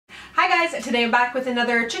Hi guys, today I'm back with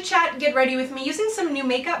another chit chat. Get ready with me using some new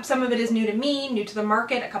makeup. Some of it is new to me, new to the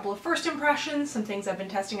market, a couple of first impressions, some things I've been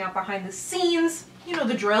testing out behind the scenes. You know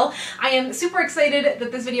the drill. I am super excited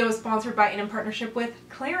that this video is sponsored by and in partnership with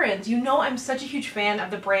Clarins. You know I'm such a huge fan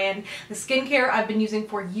of the brand, the skincare I've been using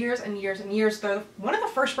for years and years and years. They're one of the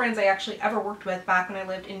first brands I actually ever worked with back when I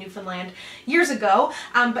lived in Newfoundland years ago.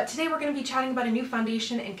 But today we're going to be chatting about a new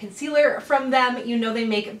foundation and concealer from them. You know they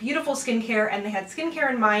make beautiful skincare and they had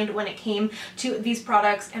skincare in mind when it came to these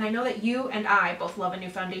products. And I know that you and I both love a new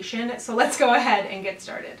foundation. So let's go ahead and get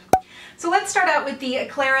started. So let's start out with the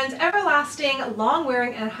Clarins Everlasting Long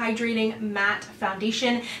Wearing and Hydrating Matte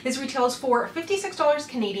Foundation. This retails for $56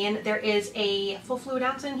 Canadian. There is a full fluid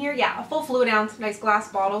ounce in here. Yeah, a full fluid ounce, nice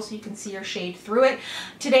glass bottle so you can see your shade through it.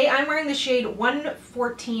 Today I'm wearing the shade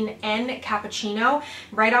 114N Cappuccino.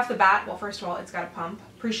 Right off the bat, well first of all, it's got a pump.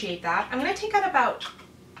 Appreciate that. I'm going to take out about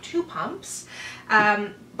 2 pumps.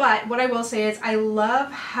 But what I will say is I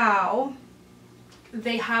love how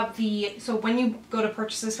they have so when you go to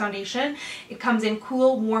purchase this foundation, it comes in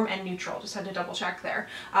cool, warm, and neutral. Just had to double check there.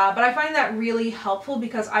 But I find that really helpful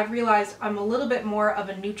because I've realized I'm a little bit more of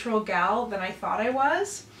a neutral gal than I thought I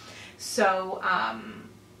was. So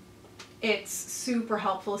it's super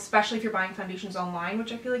helpful, especially if you're buying foundations online,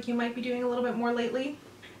 which I feel like you might be doing a little bit more lately.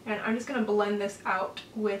 And I'm just going to blend this out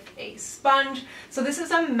with a sponge. So this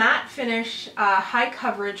is a matte finish, high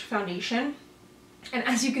coverage foundation. And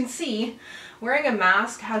as you can see, wearing a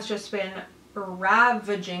mask has just been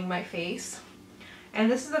ravaging my face. And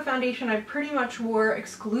this is a foundation I pretty much wore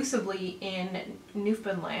exclusively in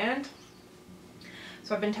Newfoundland.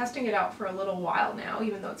 So I've been testing it out for a little while now,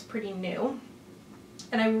 even though it's pretty new.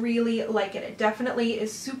 And I really like it. It definitely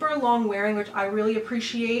is super long wearing, which I really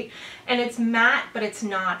appreciate. And it's matte, but it's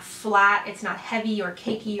not flat. It's not heavy or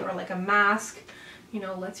cakey or like a mask. You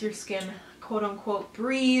know, lets your skin quote unquote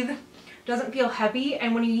breathe. Doesn't feel heavy,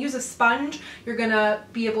 and when you use a sponge you're gonna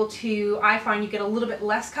be able to, I find you get a little bit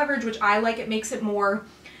less coverage, which I like. It makes it more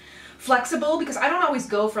flexible because I don't always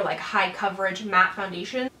go for like high coverage matte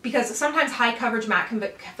foundation because sometimes high coverage matte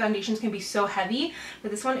foundations can be so heavy,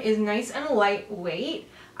 but this one is nice and lightweight,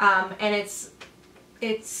 and it's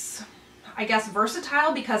I guess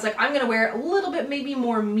versatile because like I'm gonna wear it a little bit maybe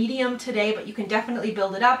more medium today, but you can definitely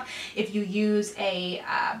build it up. If you use a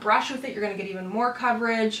brush with it, you're gonna get even more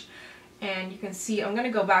coverage. And you can see I'm going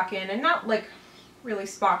to go back in and not like really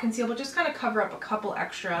spot conceal, but just kind of cover up a couple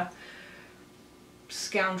extra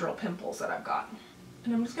scoundrel pimples that I've got.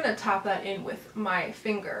 And I'm just going to tap that in with my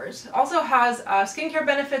fingers. It also has skincare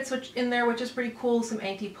benefits which is pretty cool, some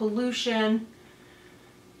anti-pollution.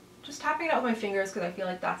 Just tapping it out with my fingers because I feel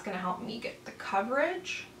like that's going to help me get the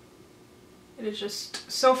coverage. It is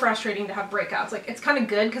just so frustrating to have breakouts. Like it's kind of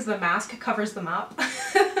good because the mask covers them up.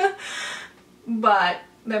 But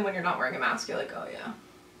then when you're not wearing a mask, you're like, oh yeah.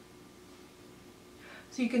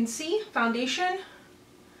 So you can see foundation,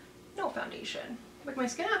 no foundation. Like my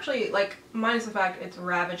skin actually, like minus the fact it's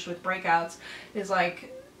ravaged with breakouts, is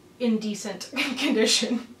like in decent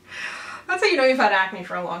condition. That's how you know you've had acne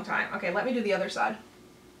for a long time. Okay, let me do the other side.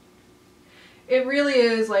 It really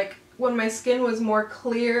is like when my skin was more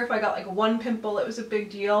clear, if I got like one pimple, it was a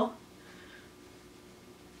big deal.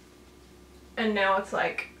 And now it's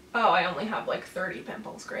like, oh, I only have like 30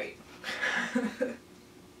 pimples. Great. And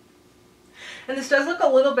this does look a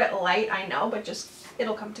little bit light, I know, but just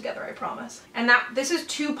it'll come together, I promise. And this is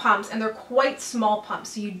 2 pumps and they're quite small pumps,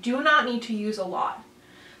 so you do not need to use a lot.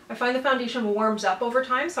 I find the foundation warms up over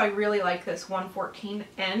time, so I really like this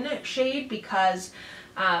 114N shade because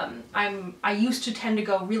I used to tend to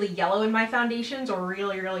go really yellow in my foundations or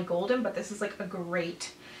really, really golden, but this is like a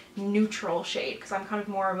great neutral shade because I'm kind of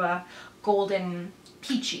more of a golden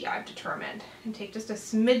peachy, I've determined. And take just a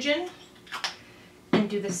smidgen and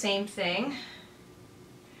do the same thing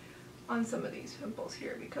on some of these pimples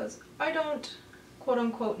here because I don't quote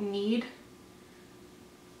unquote need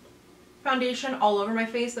foundation all over my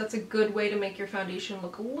face. That's a good way to make your foundation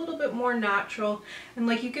look a little bit more natural. And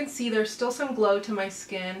like you can see, there's still some glow to my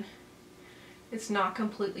skin. It's not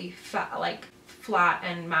completely flat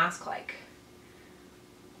and mask-like.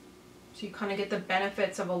 So you kind of get the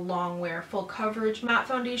benefits of a long wear, full coverage matte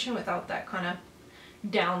foundation without that kind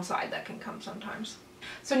of downside that can come sometimes.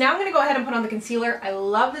 So now I'm going to go ahead and put on the concealer. I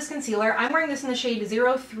love this concealer. I'm wearing this in the shade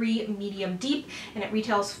 03 Medium Deep and it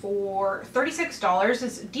retails for $36.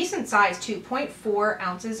 It's a decent size too, 0.4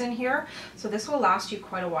 ounces in here. So this will last you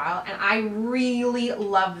quite a while and I really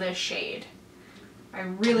love this shade. I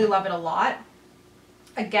really love it a lot.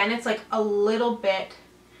 Again, it's like a little bit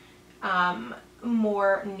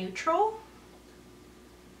more neutral.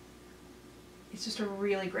 It's just a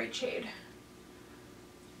really great shade.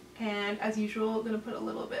 And as usual, I'm gonna put a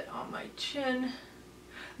little bit on my chin.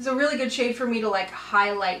 It's a really good shade for me to like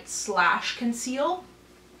highlight slash conceal.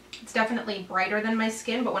 It's definitely brighter than my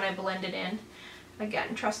skin, but when I blend it in,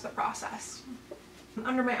 again, trust the process.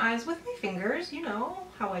 Under my eyes with my fingers, you know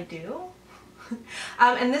how I do.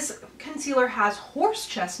 And this concealer has horse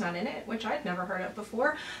chestnut in it, which I'd never heard of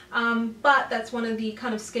before, but that's one of the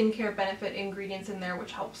kind of skincare benefit ingredients in there,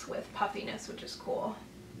 which helps with puffiness, which is cool.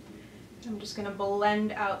 I'm just going to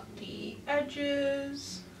blend out the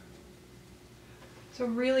edges. It's a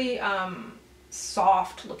really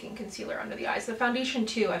soft looking concealer under the eyes. The foundation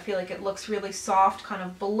too, I feel like it looks really soft, kind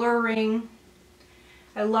of blurring.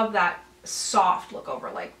 I love that soft look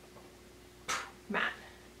over like matte.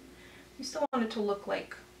 You still want it to look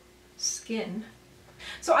like skin.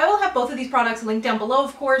 So I will have both of these products linked down below,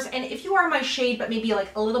 of course, and if you are my shade but maybe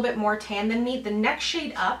like a little bit more tan than me, the next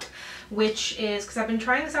shade up, which is, because I've been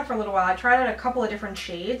trying this out for a little while, I tried out a couple of different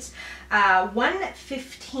shades.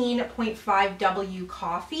 115.5W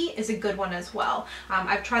Coffee is a good one as well.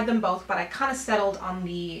 I've tried them both, but I kind of settled on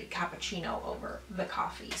the cappuccino over the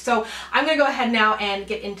coffee. So I'm going to go ahead now and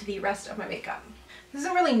get into the rest of my makeup. This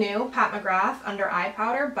isn't really new, Pat McGrath under eye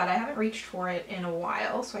powder, but I haven't reached for it in a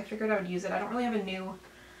while, so I figured I would use it. I don't really have a new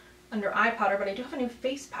under eye powder, but I do have a new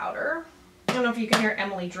face powder. I don't know if you can hear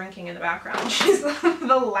Emily drinking in the background. She's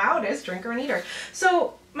the loudest drinker and eater.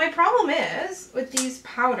 So my problem is with these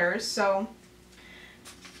powders, so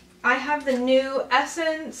I have the new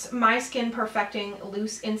Essence My Skin Perfecting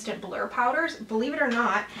Loose Instant Blur powders. Believe it or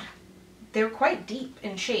not, they're quite deep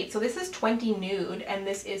in shade. So this is 20 nude and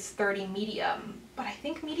this is 30 medium. But I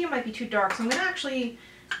think medium might be too dark, so I'm going to actually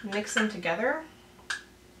mix them together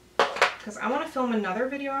because I want to film another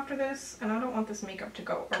video after this and I don't want this makeup to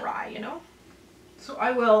go awry, you know? So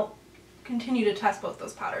I will continue to test both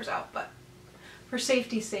those powders out, but for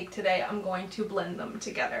safety's sake today, I'm going to blend them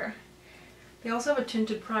together. They also have a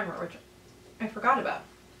tinted primer, which I forgot about.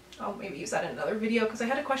 I'll maybe use that in another video because I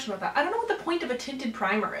had a question about that. I don't know what the point of a tinted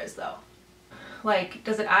primer is though. Like,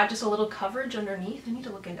 does it add just a little coverage underneath? I need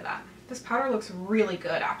to look into that. This powder looks really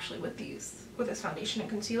good actually with this foundation and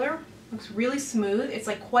concealer. Looks really smooth. It's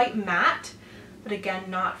like quite matte, but again,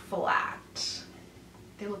 not flat.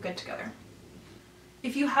 They look good together.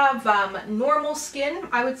 If you have normal skin,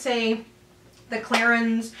 I would say the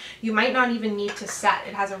Clarins, you might not even need to set.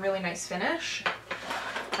 It has a really nice finish.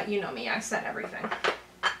 But you know me, I set everything.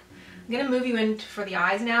 I'm gonna move you in for the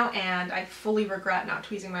eyes now, and I fully regret not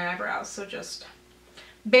tweezing my eyebrows, so just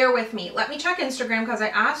bear with me. Let me check Instagram because I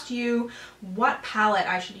asked you what palette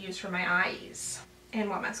I should use for my eyes and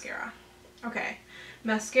what mascara. Okay,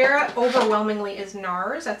 mascara overwhelmingly is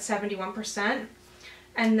NARS at 71%.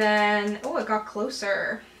 And then, oh, it got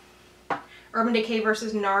closer. Urban Decay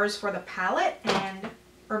versus NARS for the palette, and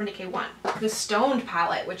Urban Decay won. The Stoned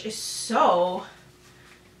palette, which is so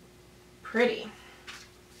pretty.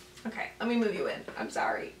 Okay, let me move you in. I'm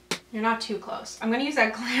sorry. You're not too close. I'm gonna use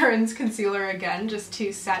that Clarins concealer again just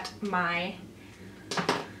to set my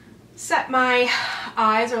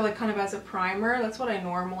eyes, or like kind of as a primer. That's what I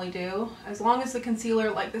normally do. As long as the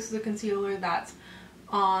concealer, like this is a concealer that's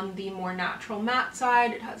on the more natural matte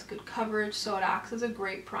side, it has good coverage, so it acts as a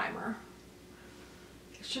great primer.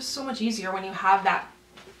 It's just so much easier when you have that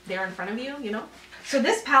there in front of you, you know? So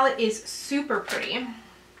this palette is super pretty. You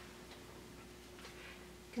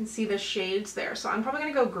can see the shades there, so I'm probably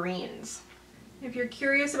gonna go greens. If you're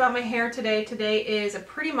curious about my hair today, today is a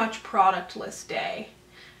pretty much productless day.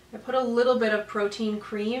 I put a little bit of protein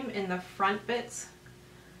cream in the front bits.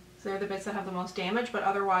 So they're the bits that have the most damage, but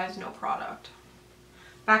otherwise no product.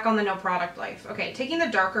 Back on the no product life. Okay, taking the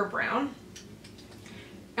darker brown.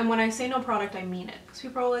 And when I say no product, I mean it. Because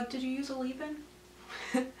people are like, did you use a leave-in?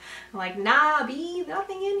 I'm like, nah, B,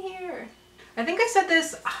 nothing in here. I think I said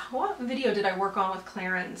this, what video did I work on with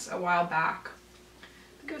Clarins a while back?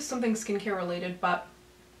 I think it was something skincare related, but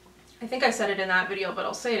I think I said it in that video, but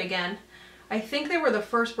I'll say it again. I think they were the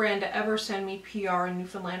first brand to ever send me PR in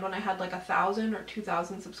Newfoundland when I had like 1,000 or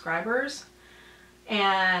 2,000 subscribers.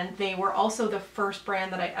 And they were also the first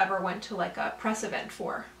brand that I ever went to like a press event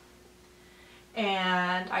for.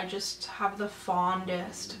 And I just have the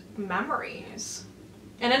fondest memories.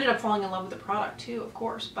 And ended up falling in love with the product too, of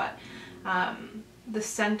course, but the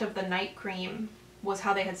scent of the night cream was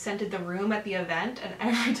how they had scented the room at the event, and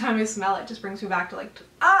every time I smell it, it just brings me back to like,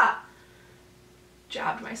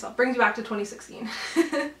 jabbed myself. Brings me back to 2016.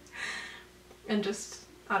 And just,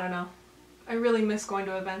 I don't know. I really miss going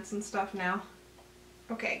to events and stuff now.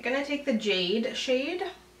 Okay, gonna take the Jade shade.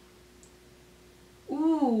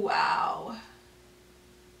 Ooh, wow.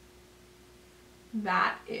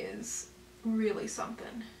 That is really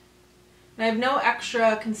something. I have no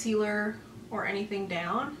extra concealer or anything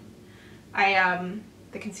down.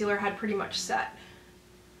 The concealer had pretty much set.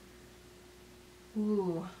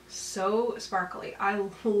 Ooh, so sparkly. I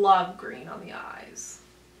love green on the eyes.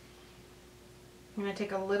 I'm gonna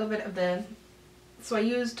take a little bit of so I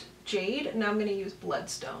used Jade, and now I'm gonna use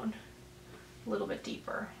Bloodstone. A little bit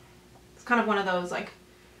deeper. It's kind of one of those like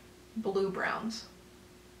blue browns.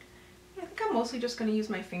 I think I'm mostly just gonna use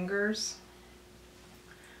my fingers.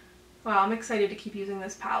 Wow, I'm excited to keep using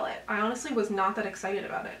this palette. I honestly was not that excited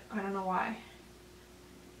about it. I don't know why.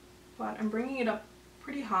 But I'm bringing it up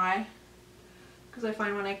pretty high because I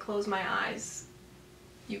find when I close my eyes,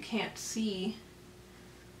 you can't see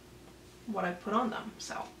what I put on them,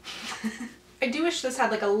 so. I do wish this had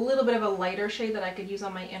like a little bit of a lighter shade that I could use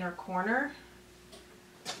on my inner corner.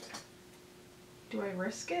 Do I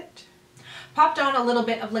risk it? Popped on a little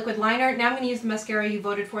bit of liquid liner. Now I'm going to use the mascara you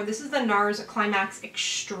voted for. This is the NARS Climax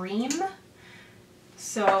Extreme.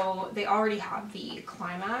 So they already have the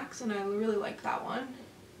Climax, and I really like that one.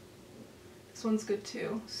 This one's good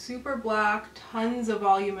too. Super black, tons of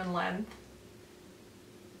volume and length.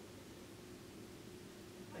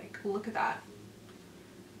 Like, look at that.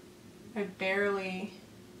 I barely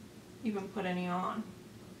even put any on.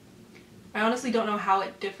 I honestly don't know how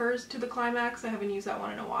it differs to the Climax. I haven't used that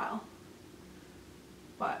one in a while.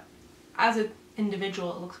 But as an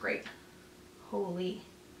individual, it looks great. Holy.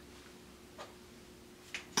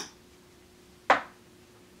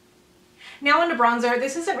 Now onto bronzer.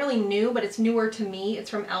 This isn't really new, but it's newer to me.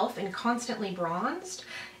 It's from e.l.f. in Constantly Bronzed.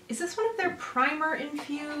 Is this one of their primer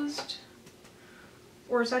infused?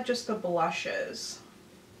 Or is that just the blushes?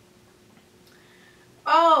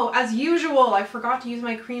 Oh, as usual, I forgot to use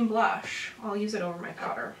my cream blush. I'll use it over my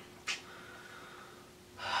powder.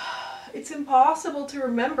 It's impossible to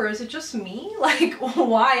remember. Is it just me? Like,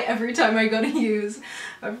 why every time I go to use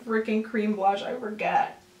a freaking cream blush, I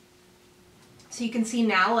forget? So you can see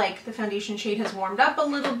now, like, the foundation shade has warmed up a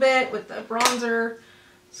little bit with the bronzer.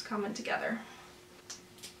 It's coming together.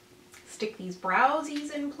 Stick these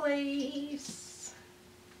browsies in place.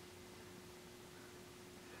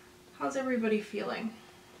 How's everybody feeling?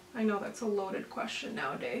 I know that's a loaded question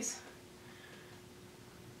nowadays.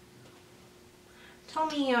 Tell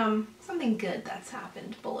me something good that's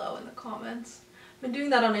happened below in the comments. I've been doing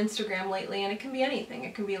that on Instagram lately, and it can be anything.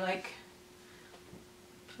 It can be like,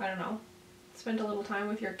 I don't know, spend a little time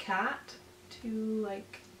with your cat, to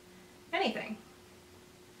like anything.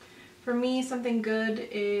 For me, something good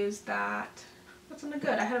is that, what's something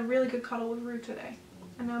good? I had a really good cuddle with Rue today,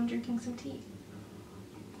 and now I'm drinking some tea.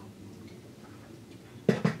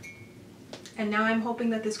 And now I'm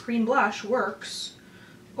hoping that this cream blush works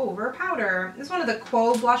over powder. This is one of the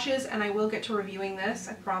Quo blushes, and I will get to reviewing this,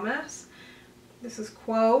 I promise. This is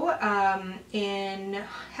Quo in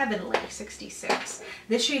Heavenly 66.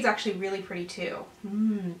 This shade's actually really pretty too.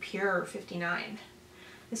 Pure 59.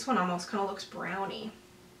 This one almost kind of looks browny.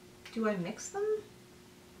 Do I mix them?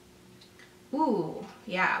 Ooh,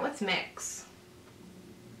 yeah, let's mix.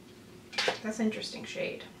 That's an interesting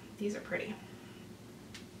shade. These are pretty.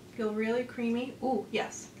 Feel really creamy. Ooh,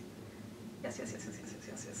 yes. Yes, yes, yes, yes, yes, yes,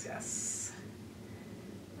 yes, yes, yes.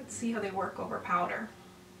 Let's see how they work over powder.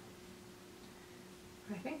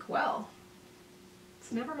 I think, well,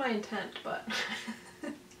 it's never my intent, but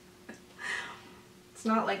it's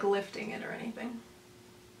not like lifting it or anything.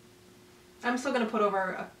 I'm still going to put over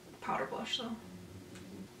a powder blush though.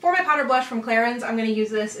 For my powder blush from Clarins, I'm going to use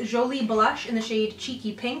this Jolie blush in the shade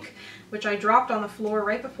Cheeky Pink, which I dropped on the floor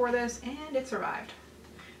right before this, and it survived.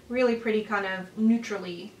 Really pretty, kind of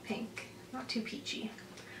neutrally pink, not too peachy.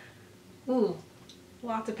 Ooh,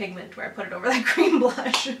 lots of pigment where I put it over that cream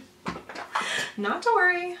blush. Not to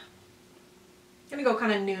worry. I'm gonna go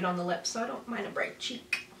kind of nude on the lips, so I don't mind a bright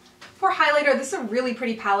cheek. For highlighter, this is a really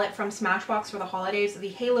pretty palette from Smashbox for the holidays, the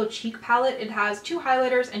Halo Cheek palette. It has 2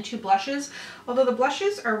 highlighters and 2 blushes, although the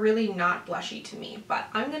blushes are really not blushy to me, but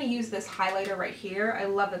I'm gonna use this highlighter right here. I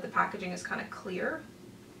love that the packaging is kind of clear.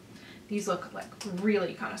 These look like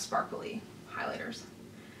really kind of sparkly highlighters.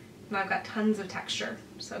 And I've got tons of texture,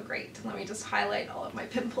 so great. Let me just highlight all of my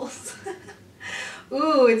pimples.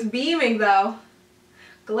 Ooh, it's beaming though.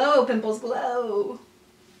 Glow, pimples, glow.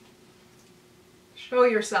 Show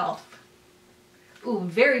yourself. Ooh,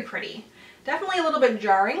 very pretty. Definitely a little bit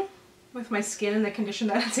jarring with my skin and the condition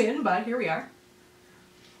that it's in, but here we are.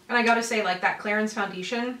 And I gotta say, like, that Clarins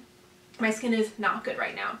foundation, my skin is not good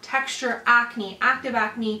right now. Texture, acne, active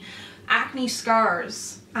acne, acne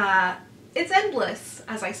scars. It's endless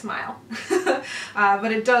as I smile.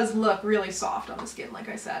 But it does look really soft on the skin, like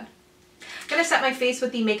I said. I'm gonna set my face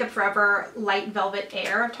with the Makeup Forever Light Velvet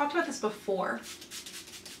Air. I've talked about this before.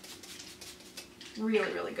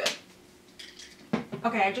 Really, really good.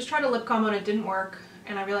 Okay, I just tried a lip combo and it didn't work,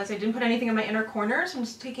 and I realized I didn't put anything in my inner corner, so I'm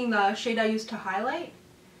just taking the shade I used to highlight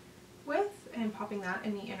with and popping that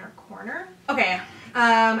in the inner corner. Okay,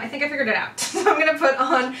 I think I figured it out. So I'm gonna put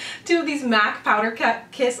on 2 of these MAC Powder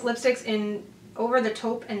Kiss lipsticks in Over the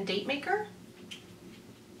Taupe and Date Maker.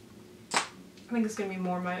 I think this is gonna be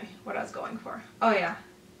more what I was going for. Oh yeah.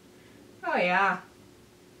 Oh yeah.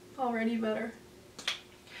 Already better.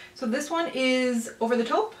 So this one is Over the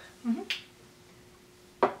Taupe.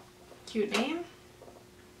 Cute name.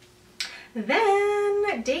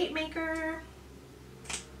 Then Date Maker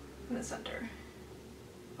in the center.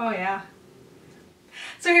 Oh yeah.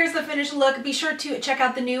 So here's the finished look. Be sure to check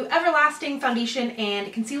out the new Everlasting Foundation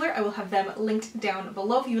and Concealer. I will have them linked down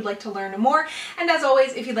below if you would like to learn more. And as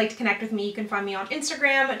always, if you'd like to connect with me, you can find me on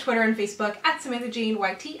Instagram, Twitter, and Facebook at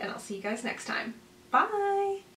SamanthaJaneYT, and I'll see you guys next time. Bye!